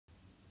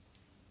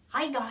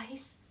Hi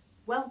guys,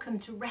 welcome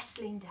to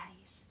Wrestling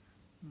Days.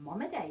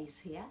 Mama Daze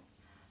here.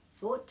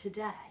 Thought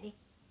today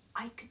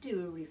I could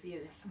do a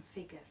review of some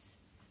figures.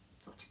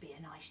 Thought it'd be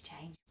a nice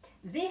change.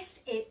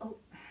 This is, oh,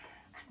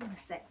 hang on a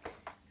sec.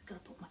 I've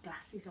got to put my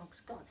glasses on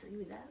because I can't see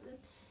without them.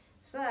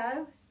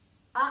 So,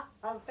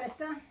 that's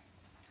better.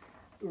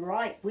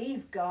 Right,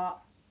 we've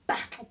got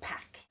Battle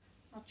Pack.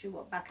 Not sure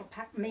what Battle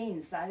Pack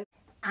means though.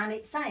 And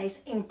it says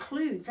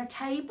includes a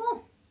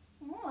table.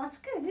 Oh, that's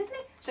good, isn't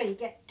it? So you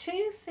get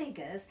 2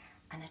 figures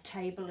and a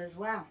table as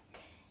well.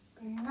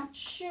 I'm not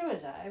sure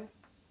though.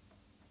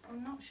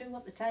 I'm not sure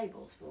what the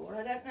table's for.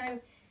 I don't know.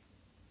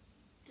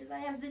 Do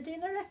they have the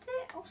dinner at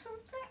it or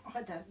something?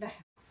 I don't know.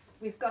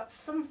 We've got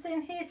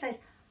something here. It says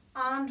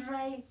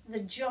Andre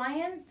the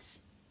Giant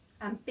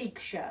and Big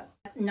Show.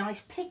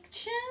 Nice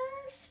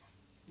pictures.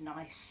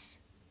 Nice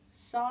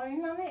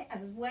sign on it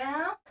as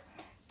well.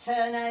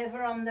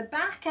 Turnover on the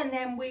back, and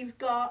then we've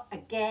got,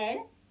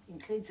 again,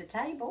 includes a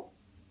table.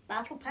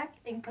 Battle Pack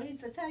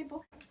includes a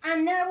table.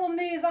 And now we'll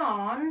move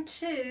on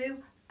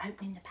to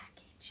opening the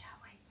package, shall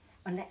we?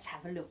 And let's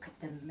have a look at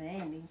the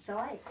men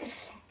inside.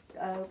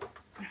 So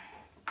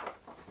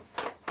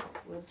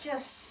we'll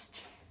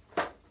just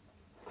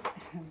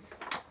open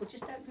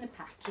the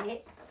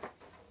packet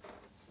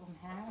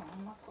somehow.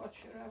 I'm not quite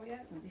sure how we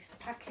open this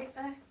packet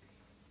though.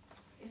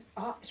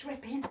 It's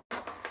ripping.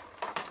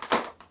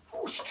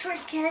 Oh, it's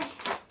tricky.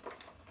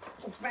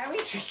 It's very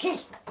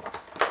tricky.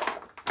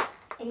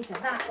 Either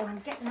that or I'm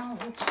getting old.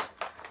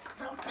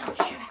 So I'm not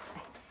sure.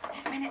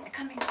 Wait a minute, they're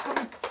coming.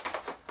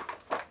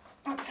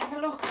 Let's have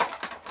a look.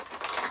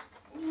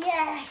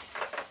 Yes!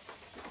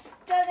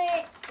 Done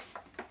it!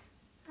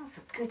 Oh,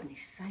 for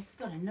goodness sake, we've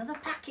got another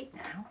packet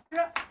now.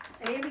 Look,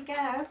 here we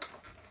go.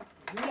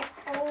 Yeah.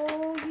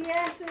 Oh,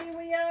 yes, here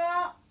we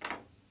are.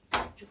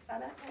 Chuck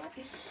that out the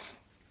way.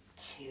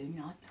 2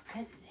 nice, look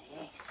at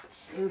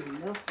this. 2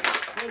 lovely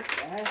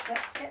figures.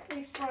 Let's get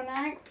this one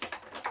out.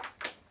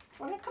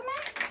 Want to come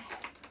out?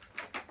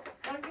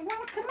 Don't you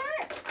want to come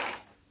out?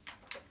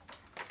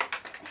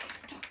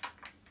 Stop.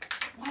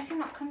 Why is he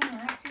not coming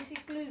out? Is he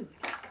glued?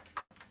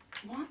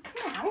 Why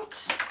come out?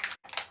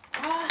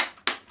 Oh,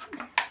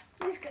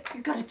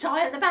 you've got a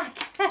tie at the back.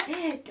 Got a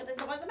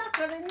tie at the back.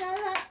 I didn't know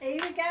that. Here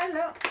we go,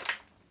 look.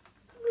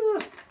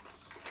 Ooh.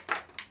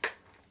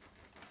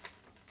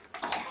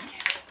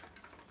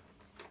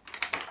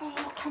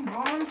 Oh, come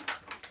on. Do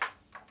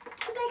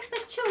they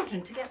expect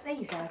children to get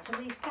these out of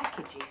these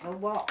packages or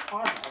what?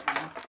 I don't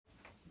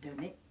know.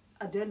 Done it.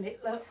 I've done it,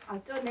 look,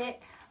 I've done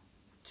it.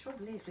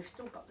 Trouble is, we've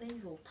still got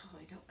these all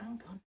tied up.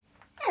 Hang on.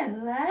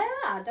 Hello,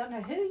 I don't know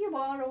who you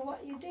are or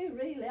what you do,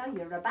 really.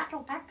 You're a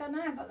battle packer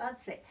now, but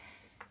that's it.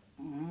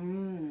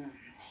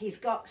 He's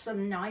got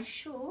some nice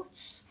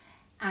shorts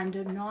and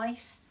a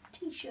nice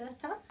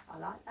t-shirt on. I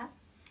like that.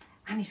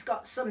 And he's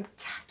got some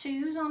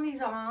tattoos on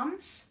his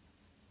arms.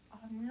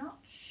 I'm not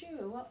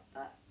sure what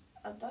that,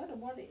 I don't know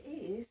what it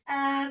is.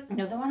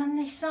 Another one on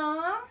this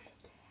arm.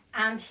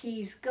 And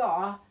he's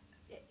got,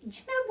 do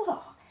you know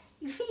what?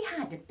 If he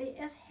had a bit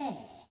of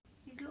hair,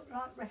 he'd look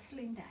like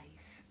Wrestling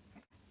Days.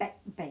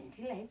 Bend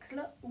your legs,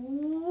 look.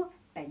 Ooh,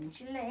 bend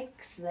your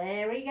legs.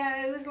 There he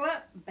goes,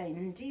 look.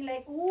 Bend your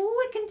leg. Ooh,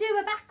 we can do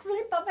a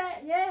backflip, I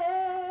bet.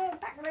 Yeah,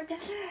 backflip.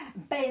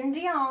 Bend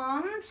the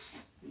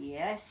arms.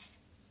 Yes.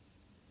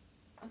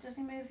 Oh, does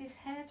he move his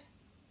head?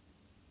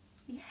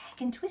 Yeah, he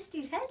can twist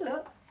his head,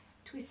 look.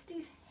 Twist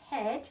his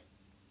head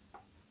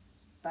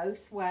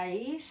both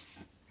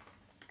ways.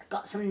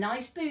 Got some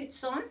nice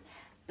boots on,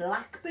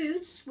 black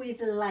boots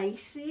with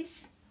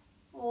laces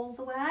all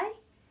the way.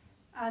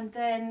 And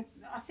then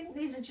I think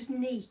these are just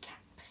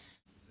kneecaps.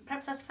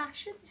 Perhaps that's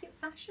fashion, is it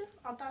fashion?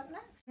 I don't know.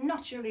 I'm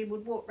not sure he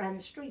would walk around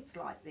the streets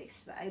like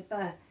this though,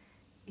 but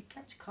he'd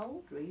catch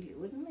cold really,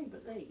 wouldn't he?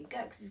 But there you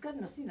go, because he's got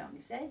nothing on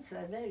his head, so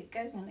there he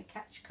goes, going to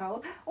catch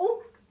cold.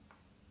 Oh,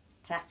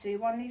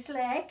 tattoo on his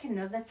leg,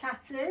 another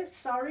tattoo.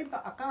 Sorry,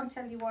 but I can't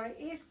tell you what it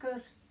is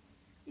because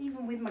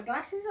even with my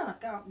glasses on, I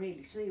can't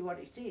really see what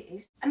it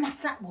is. And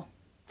that's that one.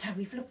 So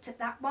we've looked at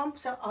that one.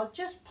 So I'll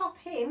just pop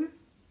him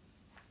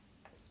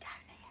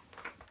down here.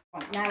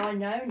 Right, now I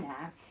know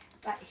now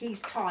that he's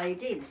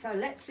tied in. So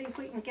let's see if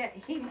we can get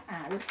him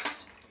out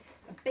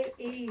a bit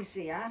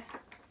easier.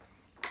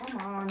 Come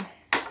on.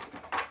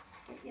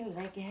 Get your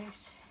leg out.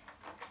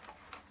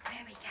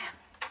 There we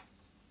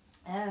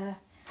go. I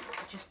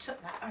just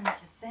took that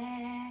onto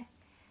there.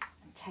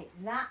 And take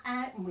that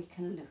out and we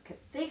can look at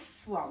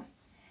this one.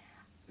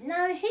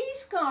 Now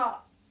he's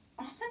got,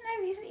 I don't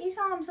know, his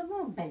arms are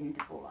more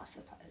bendable, I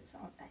suppose,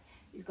 aren't they?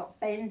 He's got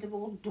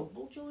bendable,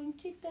 double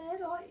jointed there,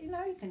 like, you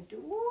know, you can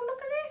do, oh,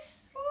 look at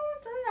this, oh,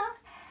 do that.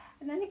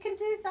 And then you can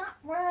do that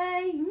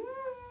way,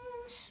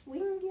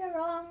 swing your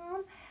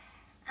arm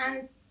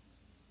and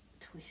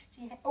twist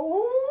your head.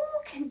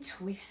 Oh, can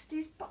twist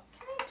his body,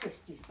 can he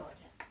twist his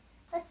body?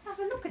 Let's have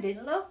a look at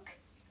it, look.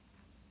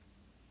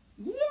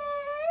 Yeah,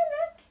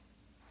 look.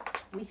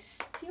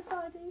 Twist your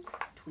body,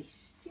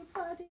 twist your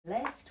body.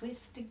 Let's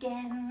twist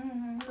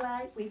again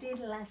like we did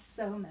last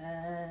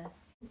summer.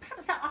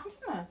 Perhaps that, I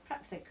don't know,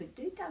 perhaps they could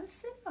do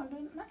dancing, I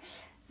don't know.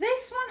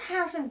 This one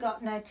hasn't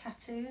got no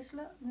tattoos,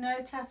 look,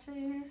 no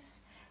tattoos.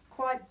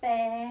 Quite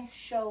bare,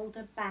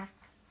 shoulder, back,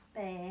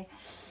 bare.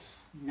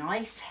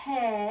 Nice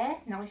hair,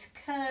 nice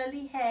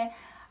curly hair.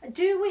 I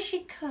do wish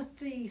he'd cut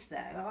these though.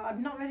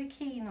 I'm not very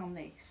keen on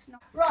this.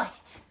 Right,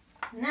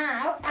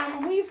 now,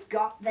 and we've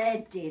got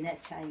their dinner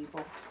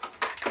table.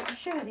 I'm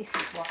sure this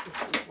is what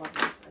this is.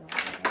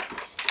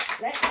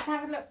 Let's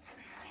have a look.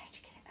 How'd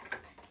you get it out of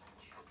the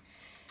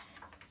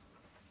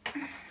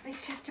package? At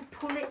least you have to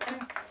pull it,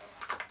 and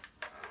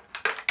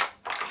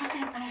I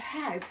don't know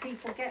how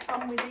people get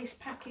on with these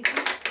packages.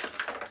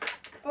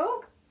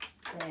 Oh,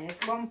 there's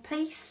one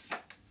piece.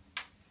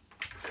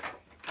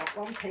 Got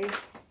one piece.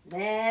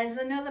 There's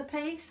another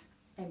piece.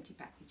 Empty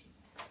packaging.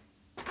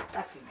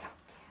 That can go.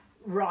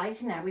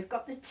 Right, now we've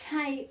got the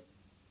table.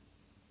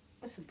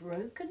 What's a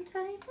broken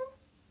table?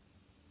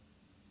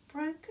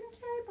 Broken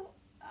table?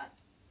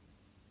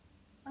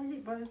 Why is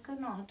it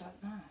broken? I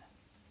don't know.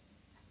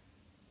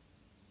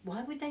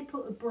 Why would they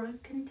put a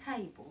broken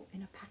table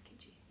in a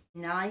packaging?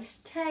 Nice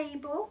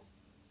table.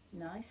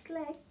 Nice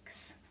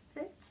legs.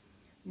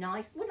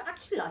 Nice. Well,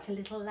 actually like a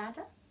little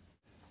ladder.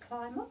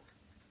 Climb up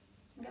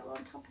and go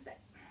on top of the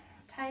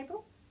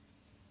table.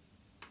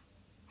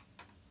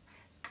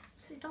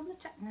 Sit on the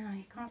table. No,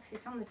 you can't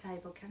sit on the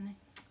table, can you?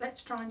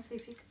 Let's try and see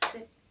if you could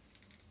sit.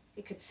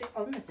 You could sit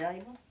on the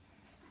table.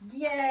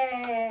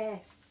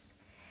 Yes.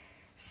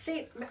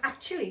 Sit.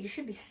 Actually, you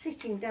should be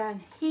sitting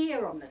down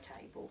here on the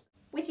table.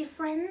 With your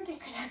friend, you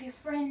could have your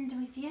friend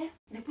with you.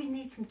 We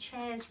need some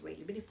chairs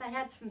really, but if they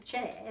had some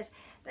chairs,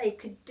 they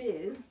could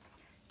do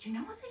you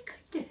know what they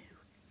could do?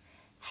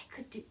 They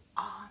could do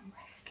arm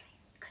wrestling,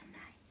 couldn't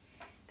they?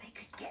 They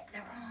could get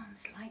their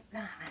arms like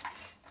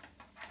that.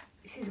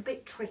 This is a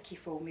bit tricky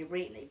for me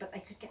really, but they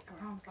could get their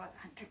arms like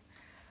that and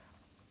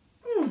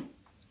do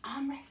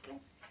arm wrestling,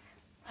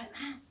 like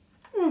that.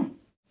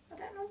 I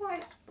don't know why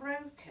it's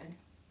broken.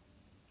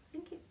 I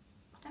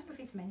don't know if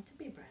it's meant to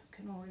be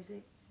broken or is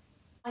it?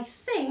 I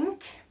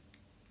think,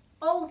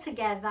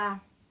 altogether,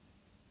 I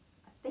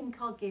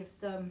think I'll give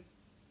them,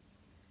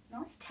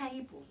 nice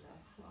table though,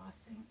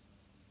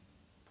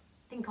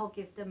 I think I'll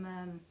give them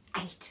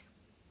 8.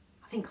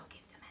 I think I'll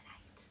give them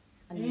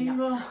an 8.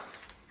 And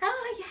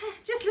oh yeah,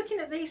 just looking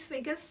at these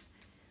figures,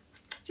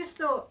 just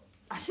thought,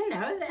 I don't know,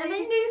 are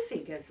they new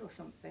figures or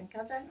something? I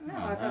don't know. No,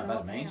 I don't know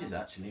about majors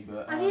actually,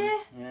 but have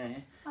you? Yeah.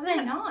 Are they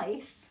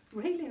nice?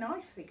 Really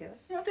nice figures.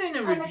 You're not doing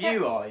a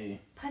review, are you?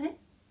 Pardon?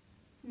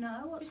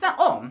 No. Is that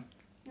on?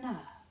 No.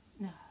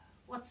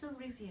 What's a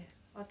review?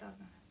 I don't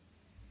know.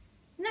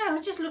 No, I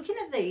was just looking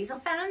at these. I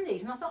found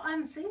these and I thought I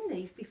haven't seen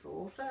these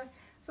before, so I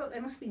thought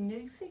they must be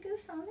new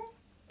figures, are they?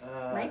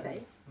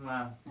 Maybe.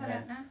 Well, I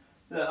don't know.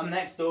 Look, I'm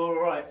next door,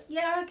 alright?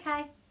 Yeah,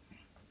 okay.